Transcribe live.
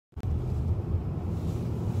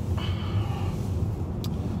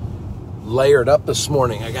layered up this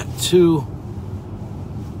morning. I got two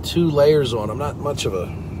layers on. I'm not much of a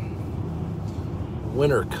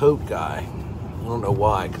winter coat guy. I don't know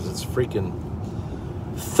why, because it's freaking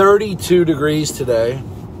 32 degrees today.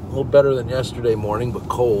 A little better than yesterday morning, but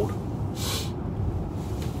cold.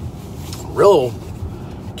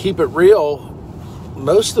 Keep it real.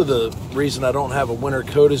 Most of the reason I don't have a winter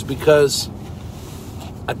coat is because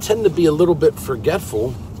I tend to be a little bit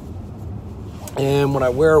forgetful. And when I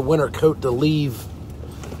wear a winter coat to leave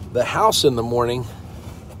the house in the morning,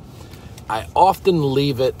 I often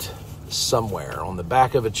leave it somewhere, on the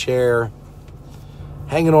back of a chair,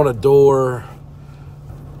 hanging on a door.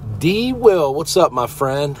 D. Will, what's up, my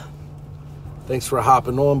friend? Thanks for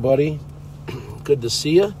hopping on, buddy. Good to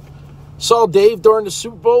see you. Saw Dave during the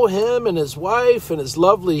Super Bowl, him and his wife and his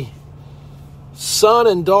lovely son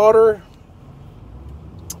and daughter.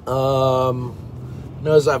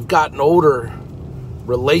 As I've gotten older,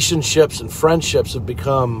 relationships and friendships have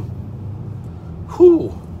become,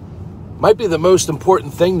 might be the most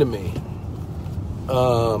important thing to me.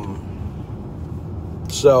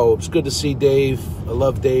 So it's good to see Dave. I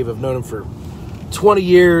love Dave. I've known him for 20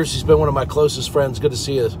 years. He's been one of my closest friends. Good to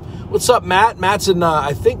see you. What's up, Matt? Matt's in,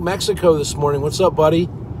 I think, Mexico this morning. What's up, buddy?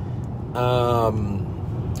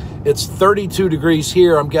 It's 32 degrees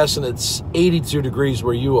here. I'm guessing it's 82 degrees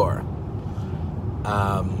where you are.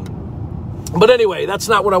 But anyway, that's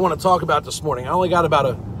not what I want to talk about this morning. I only got about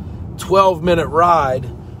a 12-minute ride,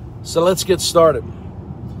 so let's get started.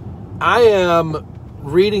 I am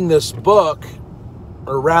reading this book,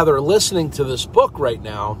 or rather listening to this book right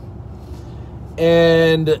now,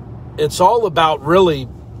 and it's all about really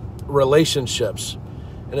relationships.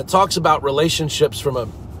 And it talks about relationships from a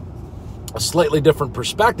slightly different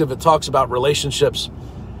perspective. It talks about relationships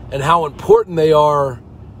and how important they are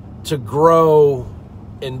to grow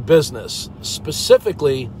in business,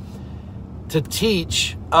 specifically to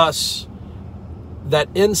teach us that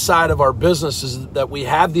inside of our businesses that we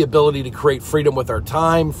have the ability to create freedom with our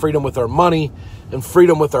time, freedom with our money, and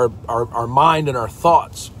freedom with our mind and our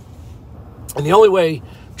thoughts. And the only way,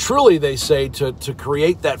 truly, they say, to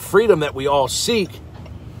create that freedom that we all seek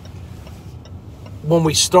when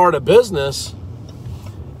we start a business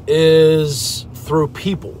is through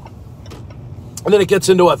people. And then it gets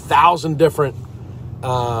into 1,000 different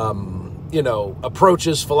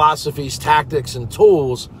approaches, philosophies, tactics, and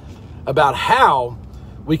tools about how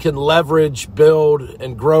we can leverage, build,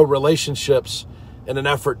 and grow relationships in an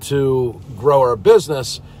effort to grow our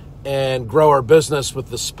business, and grow our business with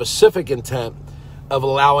the specific intent of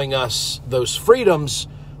allowing us those freedoms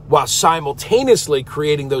while simultaneously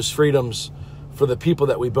creating those freedoms for the people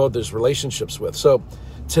that we build those relationships with. So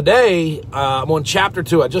today, I'm on chapter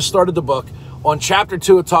 2. I just started the book. On chapter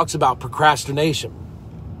 2, it talks about procrastination.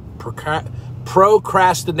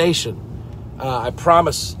 Procrastination. I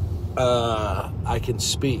promise I can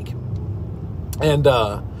speak. And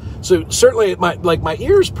so certainly my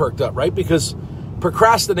ears perked up, right? Because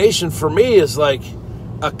procrastination for me is like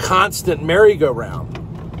a constant merry-go-round.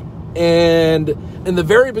 And in the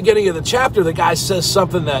very beginning of the chapter, the guy says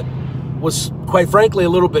something that was, quite frankly, a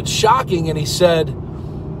little bit shocking. And he said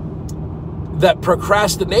that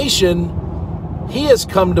procrastination, he has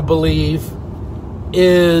come to believe,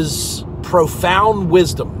 is profound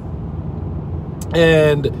wisdom.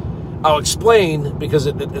 And I'll explain, because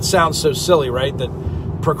it sounds so silly, right? That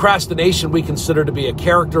procrastination we consider to be a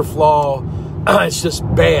character flaw. It's just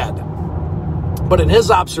bad. But in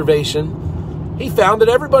his observation, he found that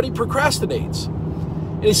everybody procrastinates.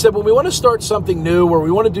 And he said, when we want to start something new, or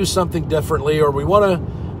we want to do something differently, or we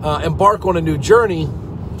want to embark on a new journey,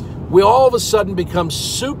 we all of a sudden become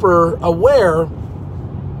super aware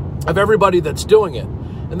of everybody that's doing it.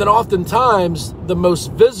 And then oftentimes, the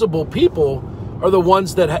most visible people are the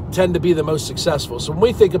ones that tend to be the most successful. So when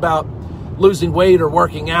we think about losing weight or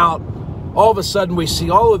working out, all of a sudden we see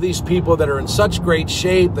all of these people that are in such great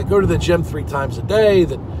shape, that go to the gym 3 times a day,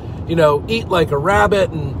 that, eat like a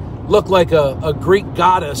rabbit and look like a Greek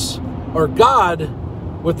goddess or god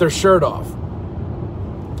with their shirt off.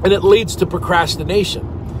 And it leads to procrastination.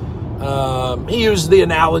 He used the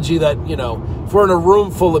analogy that, if we're in a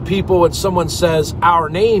room full of people and someone says our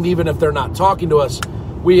name, even if they're not talking to us,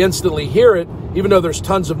 we instantly hear it, even though there's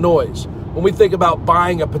tons of noise. When we think about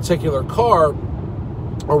buying a particular car,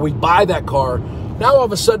 or we buy that car, now all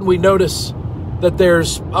of a sudden we notice that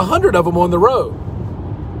there's 100 of them on the road.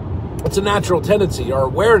 It's a natural tendency. Our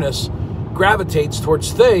awareness gravitates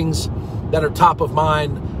towards things that are top of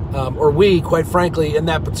mind, or we, quite frankly, in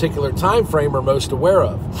that particular time frame are most aware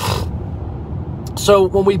of. So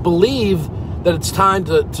when we believe that it's time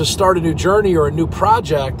to start a new journey or a new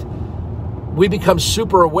project, we become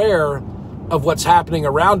super aware of what's happening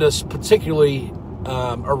around us, particularly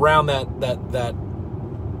around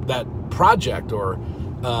that project or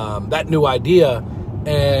that new idea,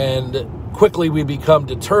 and quickly we become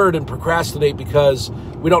deterred and procrastinate because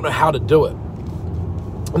we don't know how to do it.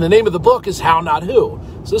 And the name of the book is How Not Who.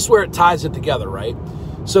 So this is where it ties it together, right?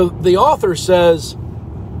 So the author says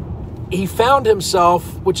he found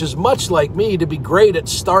himself, which is much like me, to be great at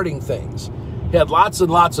starting things. He had lots and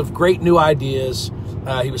lots of great new ideas.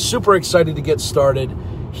 He was super excited to get started.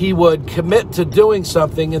 He would commit to doing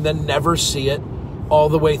something and then never see it all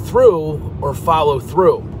the way through or follow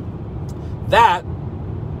through. That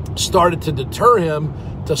started to deter him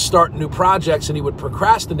to start new projects, and he would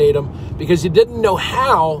procrastinate them because he didn't know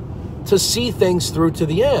how to see things through to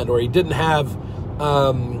the end, or he didn't have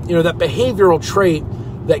that behavioral trait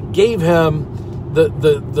that gave him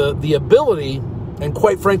the ability and,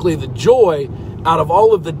 quite frankly, the joy out of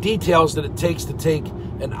all of the details that it takes to take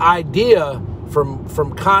an idea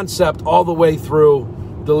from concept all the way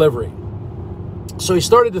through delivery. So he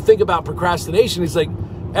started to think about procrastination. He's like,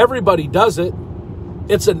 everybody does it.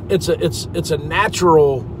 It's a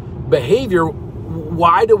natural behavior.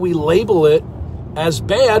 Why do we label it as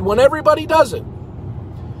bad when everybody does it?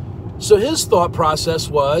 So his thought process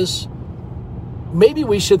was, maybe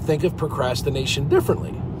we should think of procrastination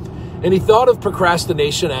differently. And he thought of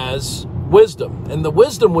procrastination as wisdom. And the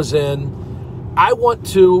wisdom was in, I want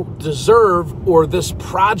to deserve, or this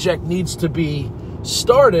project needs to be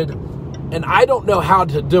started, and I don't know how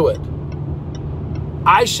to do it.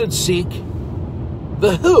 I should seek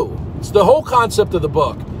the who. It's the whole concept of the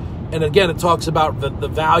book. And again, it talks about the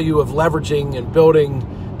value of leveraging and building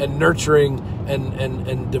and nurturing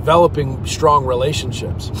and developing strong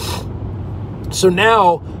relationships. So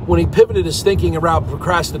now, when he pivoted his thinking around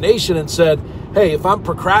procrastination and said, hey, if I'm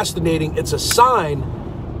procrastinating, it's a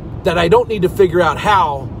sign that I don't need to figure out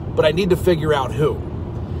how, but I need to figure out who.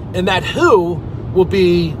 And that who will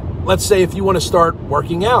be, let's say, if you want to start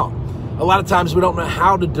working out. A lot of times we don't know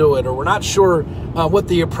how to do it, or we're not sure what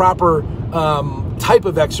the proper type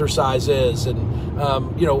of exercise is, and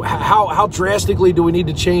how drastically do we need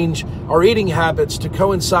to change our eating habits to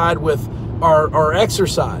coincide with our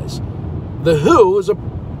exercise. The who is a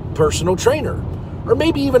personal trainer, or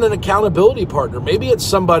maybe even an accountability partner. Maybe it's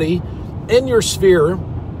somebody in your sphere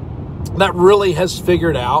that really has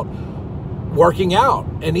figured out working out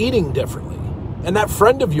and eating differently. And that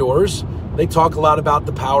friend of yours, they talk a lot about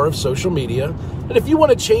the power of social media. And if you want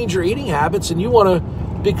to change your eating habits and you want to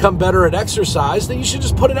become better at exercise, then you should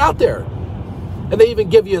just put it out there. And they even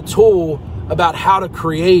give you a tool about how to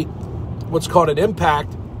create what's called an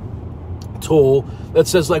impact tool that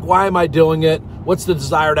says, like, why am I doing it? What's the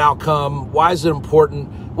desired outcome? Why is it important?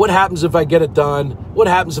 What happens if I get it done? What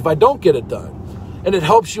happens if I don't get it done? And it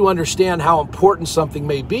helps you understand how important something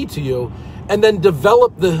may be to you, and then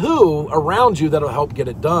develop the who around you that'll help get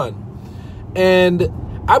it done. And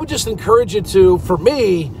I would just encourage you to, for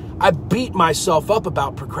me, I beat myself up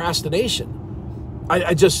about procrastination.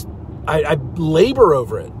 I labor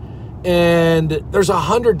over it. And there's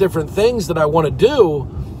 100 different things that I want to do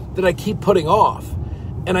that I keep putting off.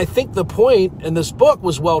 And I think the point in this book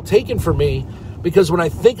was well taken for me, because when I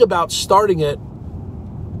think about starting it,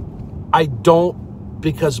 I don't,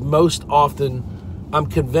 because most often I'm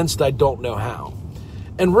convinced I don't know how.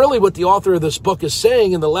 And really what the author of this book is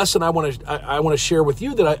saying, and the lesson I want to share with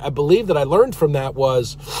you that I believe that I learned from that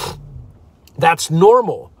was, that's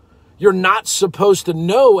normal. You're not supposed to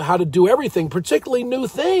know how to do everything, particularly new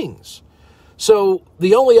things. So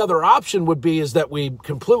the only other option would be is that we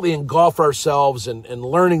completely engulf ourselves in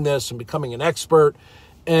learning this and becoming an expert.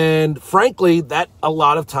 And frankly, that a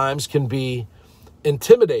lot of times can be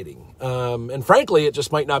intimidating. And frankly, it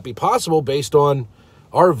just might not be possible based on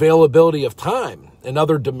our availability of time and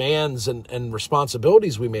other demands and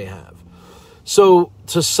responsibilities we may have. So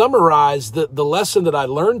to summarize, the lesson that I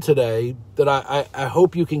learned today, that I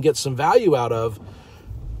hope you can get some value out of,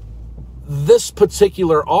 this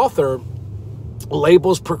particular author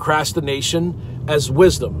labels procrastination as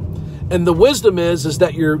wisdom. And the wisdom is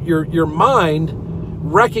that your mind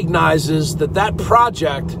recognizes that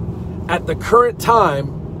project at the current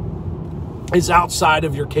time is outside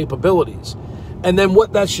of your capabilities. And then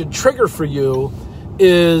what that should trigger for you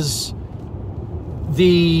is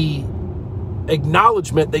the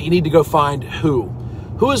acknowledgement that you need to go find who.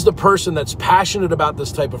 Who is the person that's passionate about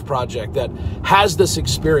this type of project, that has this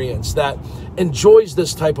experience, that enjoys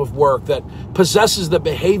this type of work, that possesses the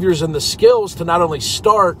behaviors and the skills to not only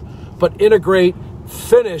start, but integrate,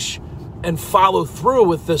 finish, and follow through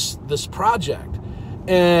with this project.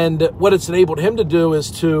 And what it's enabled him to do is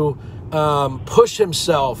to push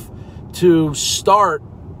himself to start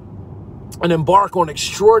and embark on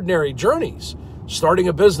extraordinary journeys, starting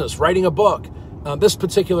a business, writing a book. This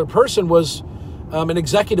particular person was an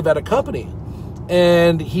executive at a company,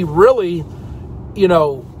 and he really,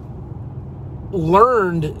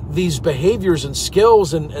 learned these behaviors and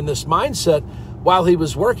skills and this mindset while he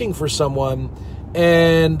was working for someone,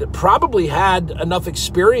 and probably had enough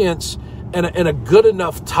experience and a good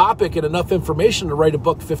enough topic and enough information to write a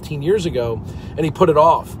book 15 years ago, and he put it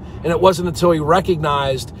off. And it wasn't until he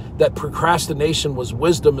recognized that procrastination was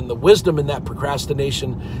wisdom, and the wisdom in that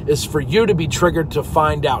procrastination is for you to be triggered to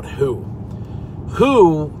find out who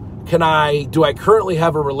do I currently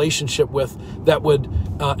have a relationship with that would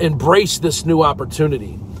embrace this new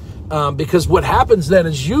opportunity. Because what happens then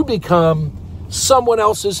is you become someone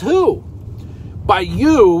else's who. By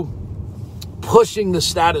you pushing the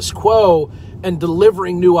status quo and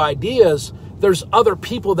delivering new ideas, there's other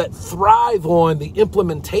people that thrive on the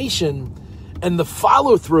implementation and the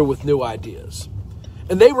follow through with new ideas.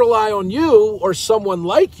 And they rely on you or someone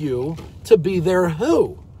like you to be their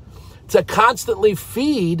who, to constantly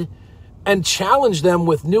feed and challenge them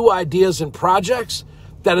with new ideas and projects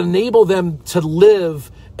that enable them to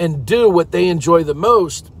live and do what they enjoy the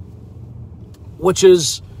most, which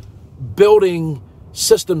is building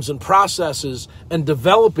systems and processes and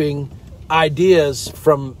developing ideas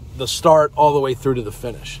from the start all the way through to the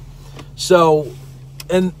finish. So,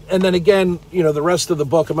 and then again, the rest of the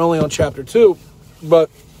book, I'm only on chapter 2, but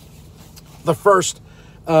the first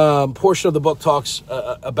portion of the book talks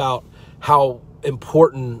about how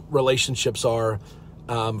important relationships are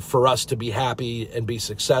for us to be happy and be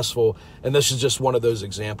successful. And this is just one of those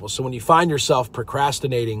examples. So when you find yourself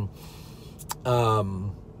procrastinating,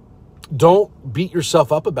 don't beat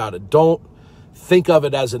yourself up about it. Don't think of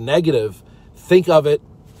it as a negative. Think of it,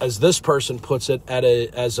 as this person puts it,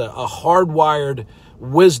 as a hardwired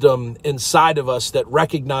wisdom inside of us that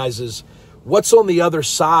recognizes what's on the other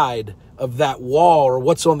side of that wall, or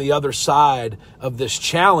what's on the other side of this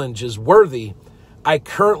challenge is worthy. I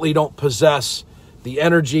currently don't possess the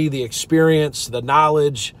energy, the experience, the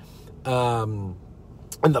knowledge, and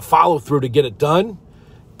the follow through to get it done.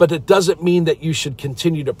 But it doesn't mean that you should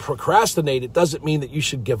continue to procrastinate. It doesn't mean that you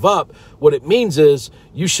should give up. What it means is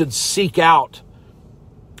you should seek out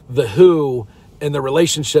the who and the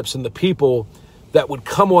relationships and the people that would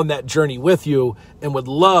come on that journey with you and would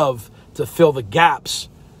love to fill the gaps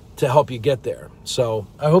to help you get there. So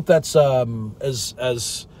I hope that's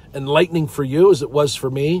as enlightening for you as it was for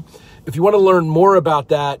me. If you want to learn more about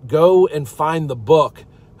that, go and find the book,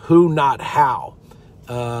 Who Not How.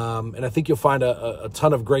 And I think you'll find a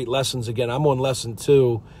ton of great lessons. Again, I'm on lesson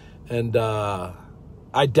 2, and I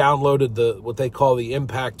downloaded what they call the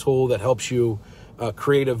impact tool that helps you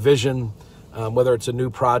create a vision, whether it's a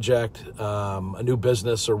new project, a new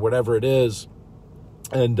business, or whatever it is,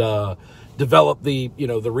 and develop the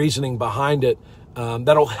reasoning behind it.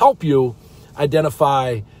 That'll help you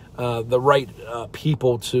identify the right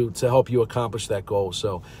people to help you accomplish that goal.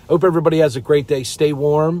 So I hope everybody has a great day. Stay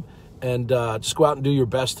warm, and just go out and do your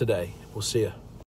best today. We'll see you.